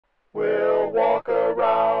We'll walk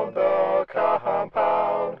around the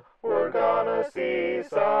compound. We're gonna see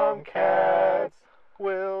some cats.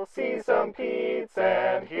 We'll see some Pete's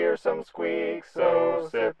and hear some squeaks. So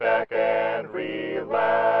sit back and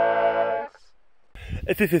relax.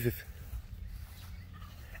 It's kind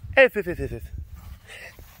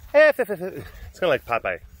of like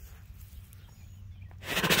Popeye.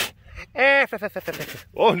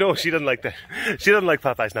 Oh no, she doesn't like that. She doesn't like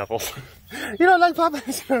Popeye snuffles. You don't like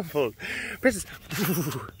Popeye snuffles. Princess.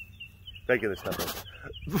 Regular snuffles.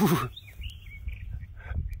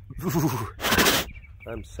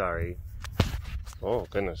 I'm sorry. Oh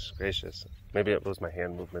goodness gracious. Maybe it was my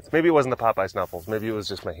hand movements. Maybe it wasn't the Popeye snuffles. Maybe it was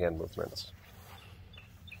just my hand movements.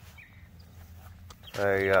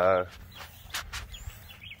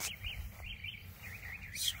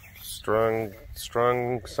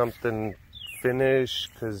 Strong something Finnish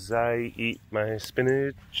because I eat my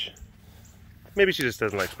spinach. Maybe she just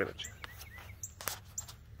doesn't like spinach.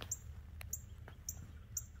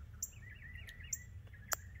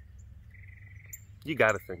 You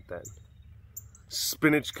gotta think that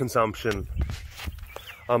spinach consumption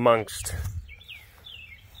amongst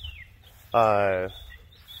the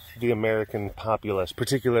American populace,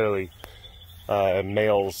 particularly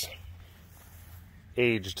males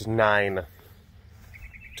aged 9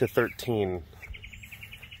 to 13,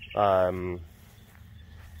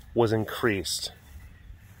 was increased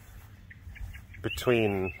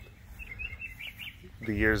between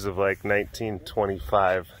the years of like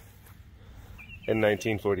 1925 and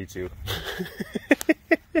 1942.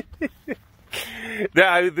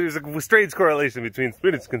 There's a strange correlation between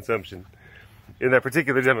spinach consumption in that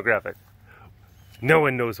particular demographic. No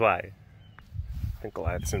one knows why. I think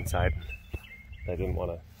Glad's inside. I didn't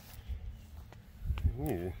want to.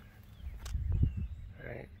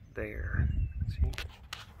 Right there. See?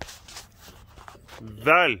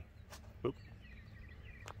 Val. Oop.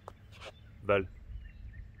 Val.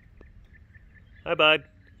 Hi, bud.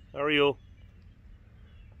 How are you?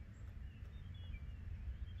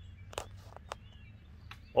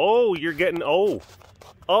 Oh, you're getting. Oh.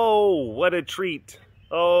 Oh, what a treat.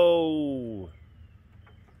 Oh.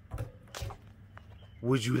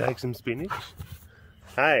 Would you like some spinach?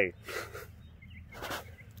 Hi.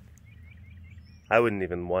 I wouldn't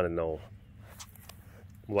even want to know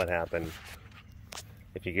what happened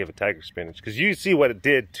if you gave a tiger spinach, because you see what it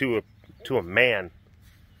did to a man.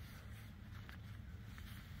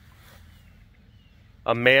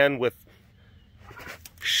 A man with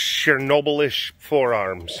Chernobyl-ish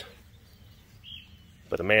forearms,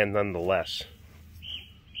 but a man nonetheless.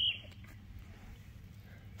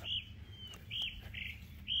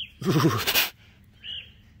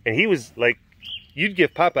 And he was like, you'd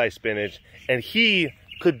give Popeye spinach and he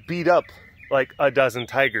could beat up like a dozen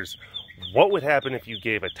tigers. What would happen if you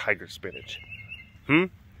gave a tiger spinach? Do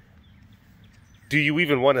you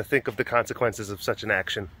even want to think of the consequences of such an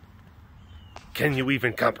action? Can you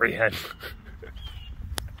even comprehend?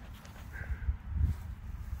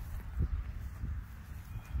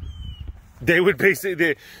 They would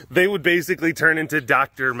basically turn into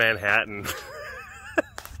Dr. Manhattan.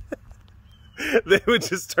 They would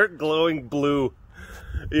just start glowing blue,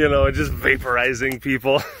 you know, and just vaporizing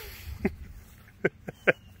people.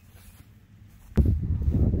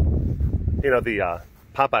 You know, the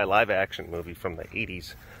Popeye live action movie from the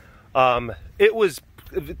 80s. It was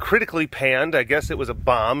critically panned. I guess it was a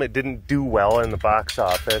bomb. It didn't do well in the box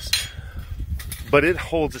office, but it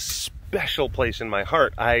holds a special place in my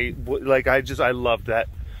heart. I loved that.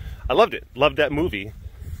 I loved it. Loved that movie.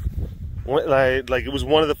 Like, it was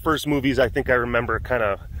one of the first movies I think I remember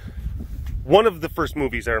one of the first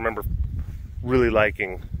movies I remember really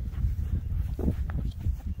liking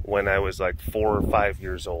when I was like 4 or 5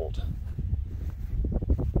 years old.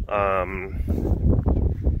 And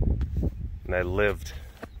we lived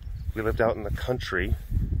out in the country.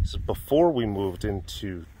 This is before we moved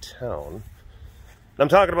into town. I'm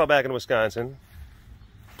talking about back in Wisconsin.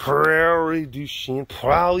 Prairie du Chien,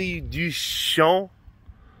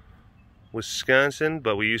 Wisconsin,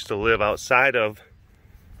 but we used to live outside of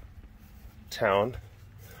town,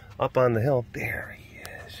 up on the hill. There he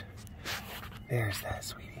is. There's that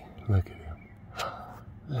sweetie. Look at him.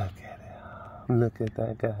 Look at him. Look at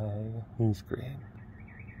that guy. He's great.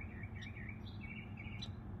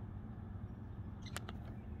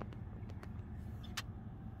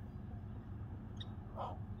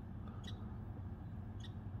 Oh.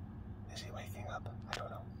 Is he waking up? I don't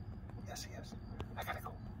know. Yes, he is. I gotta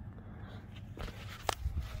go.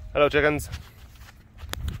 Hello, chickens.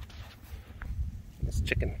 It's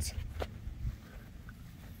chickens.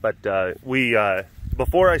 But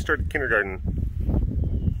before I started kindergarten,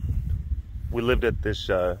 we lived at this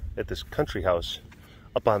country house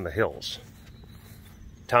up on the hills.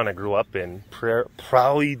 Town I grew up in,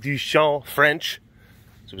 Prairie-du-Champ, French.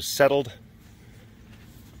 So it was settled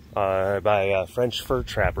by French fur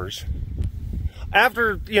trappers.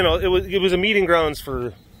 After, you know, it was a meeting grounds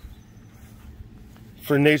for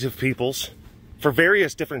native peoples, for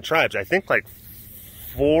various different tribes. I think like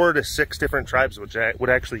 4 to 6 different tribes would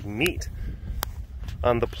actually meet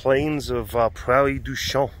on the plains of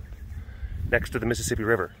Prairie-du-Champ, next to the Mississippi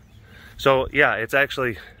River. So yeah, it's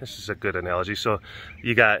actually, this is a good analogy. So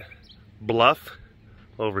you got Bluff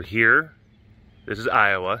over here. This is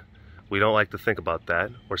Iowa. We don't like to think about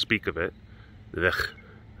that or speak of it. Ugh.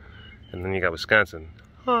 And then you got Wisconsin.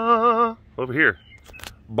 Over here.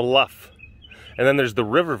 Bluff. And then there's the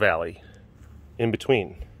river valley in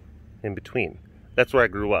between. That's where I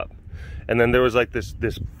grew up. And then there was like this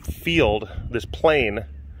field, this plain.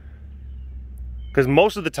 Because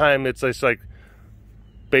most of the time it's like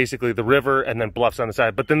basically the river and then bluffs on the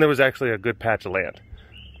side. But then there was actually a good patch of land.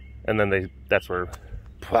 And then that's where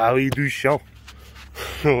Prairie-du-Champ.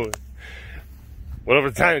 Well,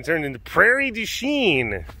 over time it turned into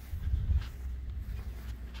Prairie-du-Chien.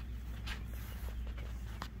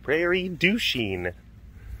 Prairie-du-Chien.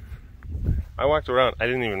 I walked around, I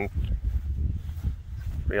didn't even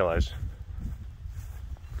realize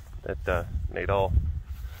that Nadal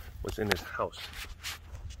was in his house.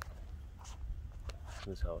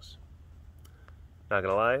 Not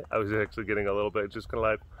gonna lie, I was actually getting a little bit just kinda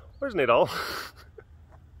like, where's Nadal?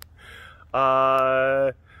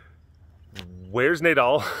 Where's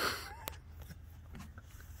Nadal?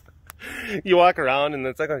 You walk around and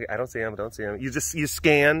it's like, okay, I don't see him, You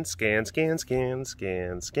scan. This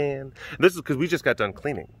is because we just got done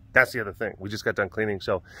cleaning. That's the other thing. We just got done cleaning,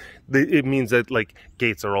 so it means that like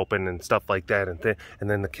gates are open and stuff like that, and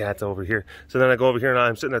then the cat's over here. So then I go over here and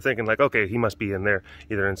I'm sitting there thinking like, okay, he must be in there,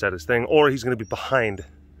 either inside his thing, or he's gonna be behind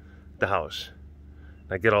the house.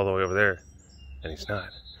 And I get all the way over there, and he's not.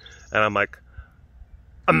 And I'm like,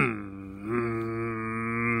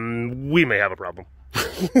 we may have a problem.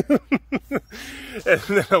 And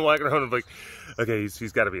then I'm walking around and I'm like, okay,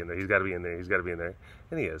 he's got to be in there. He's got to be in there.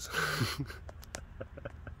 And he is.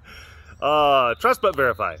 Trust but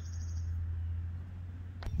verify.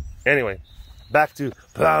 Anyway, back to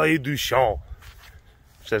Prairie-du-Champ,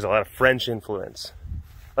 which has a lot of French influence.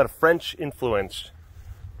 A lot of French influence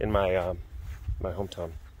in my my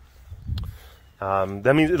hometown.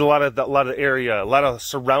 That means a lot of area, a lot of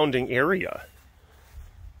surrounding area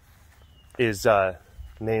is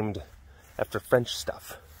named after French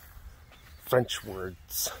stuff, French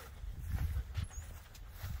words.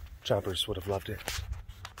 Chompers would have loved it.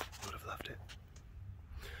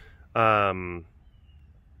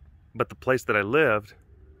 But the place that I lived,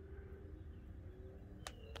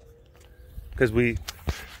 because we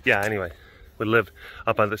lived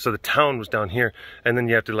up on so the town was down here, and then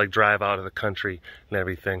you have to like drive out of the country and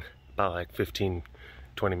everything, about like 15-20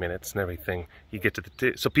 minutes and everything. You get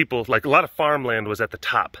to so people, like a lot of farmland was at the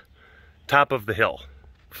top of the hill.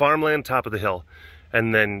 Farmland, top of the hill.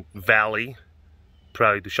 And then valley,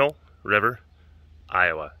 Prairie-du-Champ, river,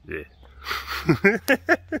 Iowa. Yeah.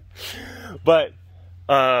 But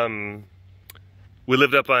we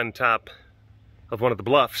lived up on top of one of the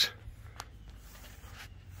bluffs.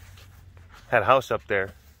 Had a house up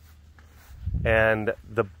there. And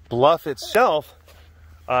the bluff itself,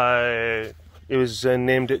 it was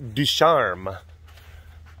named Ducharme.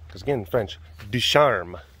 Because again, French,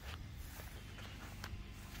 Ducharme.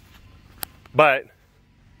 But,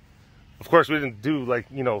 of course, we didn't do, like,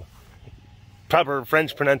 you know, proper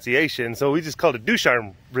French pronunciation, so we just called it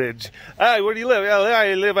Ducharme Ridge. Hey, where do you live? Oh,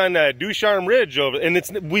 I live on Ducharme Ridge over, and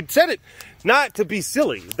we'd said it not to be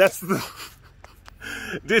silly. That's the,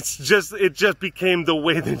 it just became the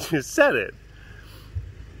way that you said it.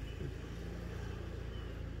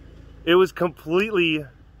 It was completely,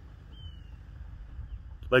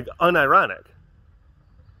 like, unironic.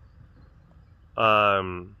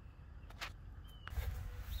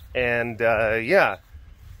 Yeah.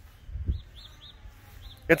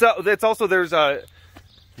 It's also, there's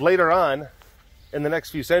later on in the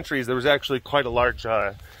next few centuries, there was actually quite a large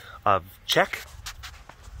Czech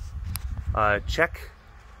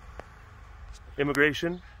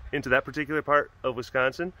immigration into that particular part of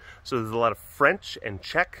Wisconsin. So there's a lot of French and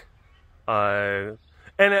Czech, and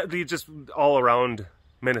just all around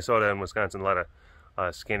Minnesota and Wisconsin, a lot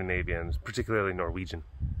of Scandinavians, particularly Norwegian.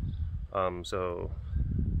 So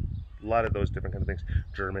a lot of those different kind of things.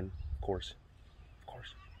 German, of course.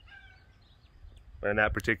 In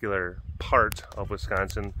that particular part of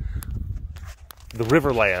Wisconsin, the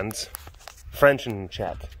Riverlands, French and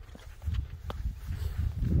Czech.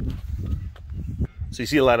 So you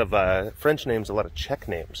see a lot of French names, a lot of Czech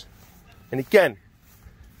names. And again,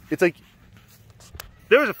 it's like,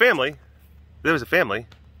 there was a family.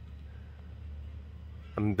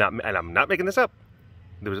 I'm not making this up.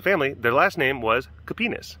 There was a family. Their last name was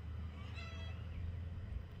Capinas.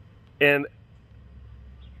 And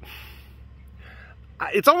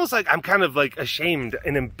it's almost like I'm kind of like ashamed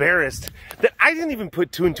and embarrassed that I didn't even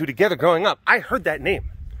put 2 and 2 together growing up. I heard that name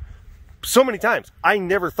so many times. I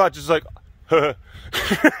never thought, just like, never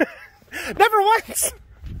once.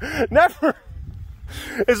 Never.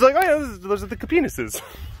 It's like, oh yeah, those are the Capinases.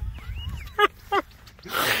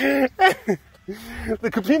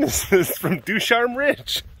 The Capinases from Ducharme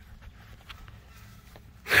Ridge.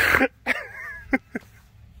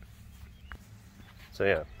 So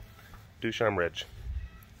yeah, Ducharme Ridge.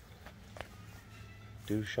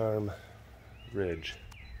 Ducharme Ridge.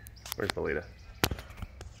 Where's Belita?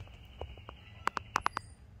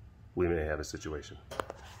 We may have a situation.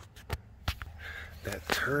 That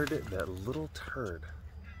turd, that little turd.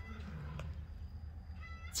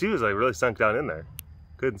 She was like really sunk down in there.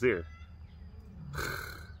 Couldn't see her.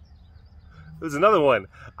 There's another one.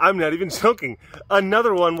 I'm not even joking.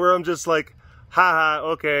 Another one where I'm just like, haha,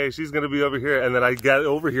 okay, she's gonna be over here. And then I got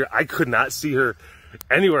over here. I could not see her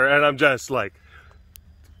anywhere. And I'm just like,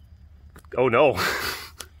 oh no.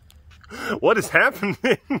 What is happening?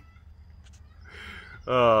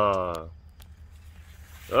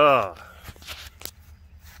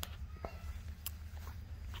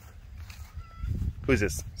 Who's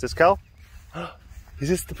this? Is this Kel? Is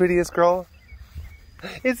this the prettiest girl?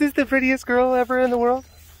 Is this the prettiest girl ever in the world?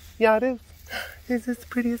 Yeah, it is. Is this the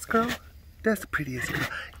prettiest girl? That's the prettiest girl.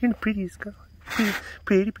 You're the prettiest girl.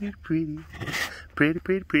 Pretty, pretty, pretty. Pretty,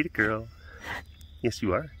 pretty, pretty girl. Yes,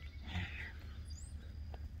 you are.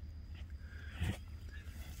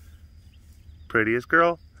 Prettiest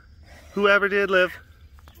girl who ever did live.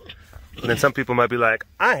 And then some people might be like,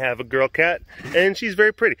 I have a girl cat and she's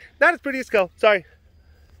very pretty. Not as pretty as Kel. Sorry.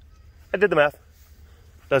 I did the math.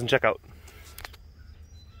 Doesn't check out.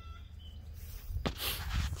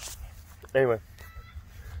 Anyway.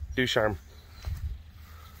 Ducharme.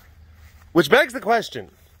 Which begs the question.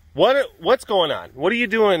 What's going on? What are you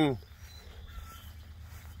doing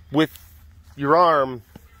with your arm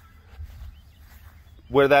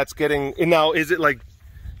where that's getting... And now, is it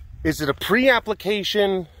a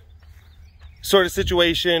pre-application sort of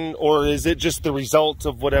situation, or is it just the result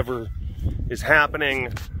of whatever is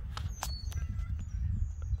happening?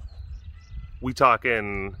 We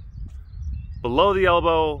talking below the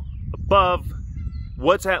elbow, above?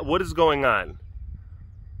 What is going on?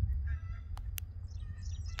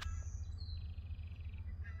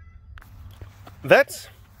 Vets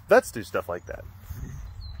do stuff like that.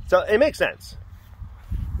 So it makes sense.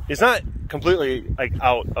 It's not completely like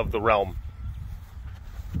out of the realm.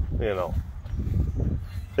 You know.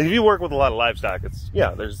 Like if you work with a lot of livestock, it's,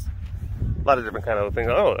 yeah, there's a lot of different kind of things.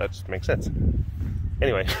 Oh, that just makes sense.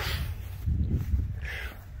 Anyway.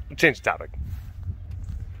 Change the topic.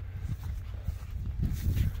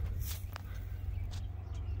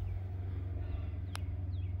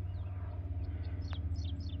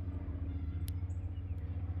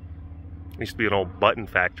 Used to be an old button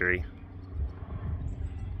factory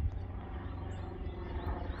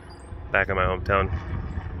back in my hometown,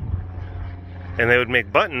 and they would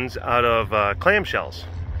make buttons out of clamshells,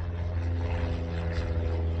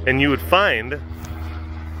 and you would find,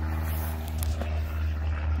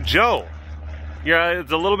 Joe, yeah,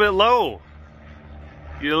 it's a little bit low.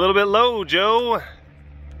 You're a little bit low, Joe.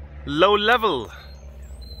 Low level.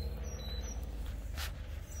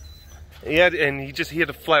 He had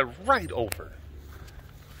to fly right over.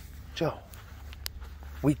 Joe,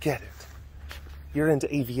 we get it. You're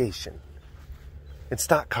into aviation and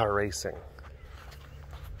stock car racing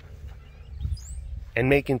and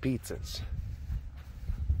making pizzas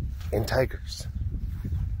and tigers.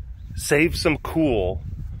 Save some cool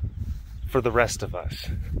for the rest of us,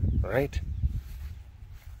 all right?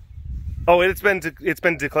 Oh, it's been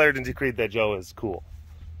declared and decreed that Joe is cool.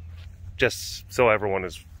 Just so everyone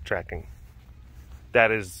is tracking.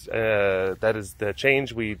 That is the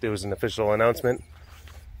change. There was an official announcement.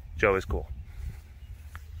 Joe is cool.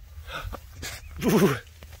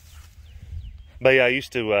 But yeah, I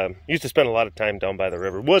used to spend a lot of time down by the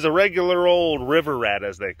river. Was a regular old river rat,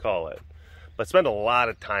 as they call it, but spent a lot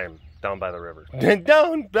of time down by the river.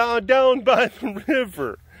 down by the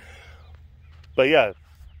river. But yeah,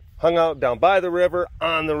 hung out down by the river,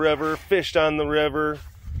 on the river, fished on the river.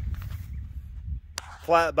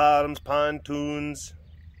 Flat bottoms, pontoons,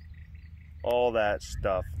 all that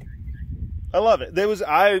stuff. I love it.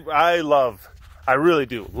 I really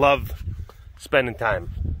do love spending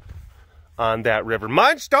time on that river.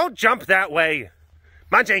 Munch, don't jump that way.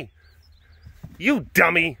 Munchie, you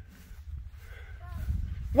dummy.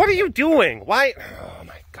 What are you doing? Why? Oh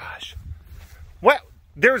my gosh. What?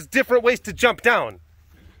 There's different ways to jump down.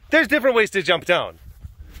 There's different ways to jump down.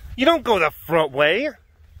 You don't go the front way.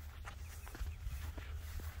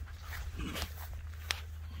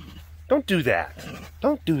 Don't do that.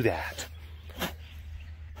 Don't do that.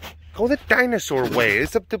 Go the dinosaur way.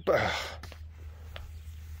 It's up to...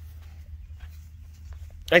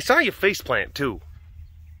 I saw you faceplant too.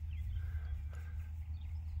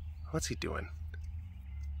 What's he doing?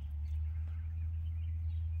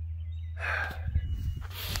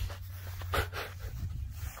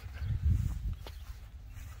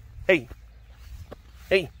 Hey.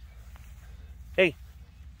 Hey. Hey.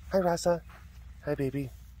 Hi, Rasa. Hi,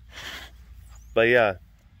 baby. But yeah,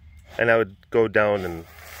 and I would go down and...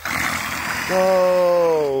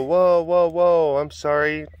 Whoa, whoa, whoa, whoa, I'm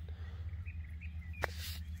sorry.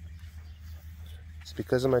 It's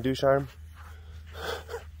because of my douche arm.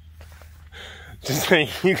 Just saying,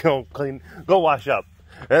 you go clean, go wash up,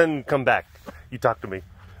 and come back. You talk to me.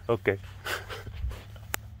 Okay.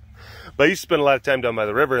 But I used to spend a lot of time down by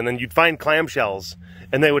the river, and then you'd find clamshells,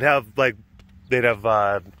 and they would have, like, they'd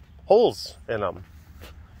have holes in them.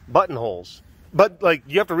 Buttonholes. But, like,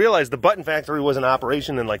 you have to realize the button factory was in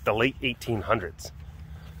operation in, like, the late 1800s.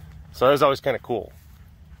 So that was always kind of cool.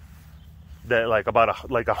 That, like, about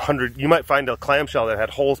 100... You might find a clamshell that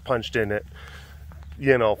had holes punched in it,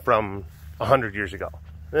 you know, from 100 years ago.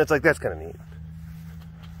 And it's like, that's kind of neat.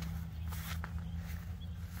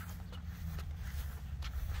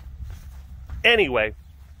 Anyway.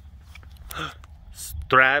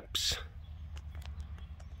 Straps.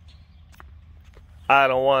 I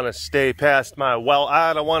don't want to stay past my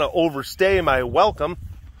I don't want to overstay my welcome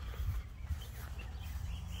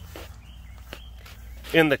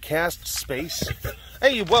in the cast space.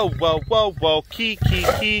 Hey, whoa, whoa, whoa, whoa, key,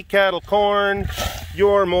 kettle corn.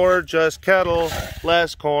 You're more just kettle,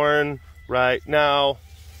 less corn right now.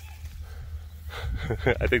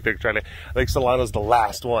 I think they're trying to, I think Solano's the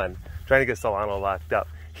last one, trying to get Solano locked up.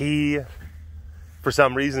 He, for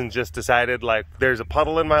some reason, just decided, like, there's a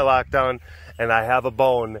puddle in my lockdown, and I have a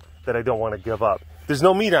bone that I don't want to give up. There's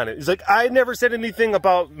no meat on it. He's like, I never said anything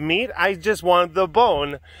about meat. I just wanted the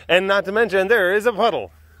bone. And not to mention, there is a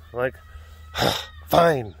puddle. I'm like,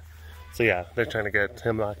 fine. So yeah, they're trying to get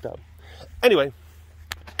him locked up. Anyway,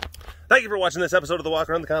 thank you for watching this episode of the Walk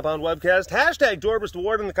Around the Compound webcast. Hashtag Dorburst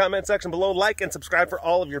Award in the comment section below. Like and subscribe for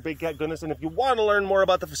all of your big cat goodness. And if you want to learn more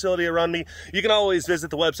about the facility around me, you can always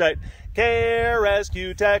visit the website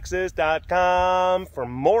KRescueTexas.com for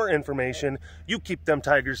more information. You keep them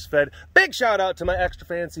tigers fed. Big shout out to my extra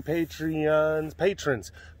fancy patrons.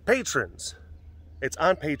 It's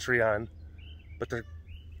on Patreon, but they're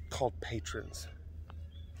called patrons.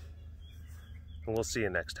 And we'll see you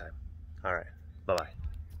next time. All right. Bye-bye.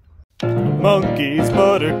 Monkey's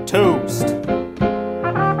buttered toast.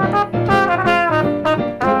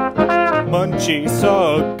 Munchie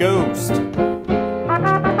saw a ghost.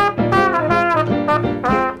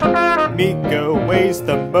 Miko weighs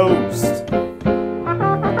the most.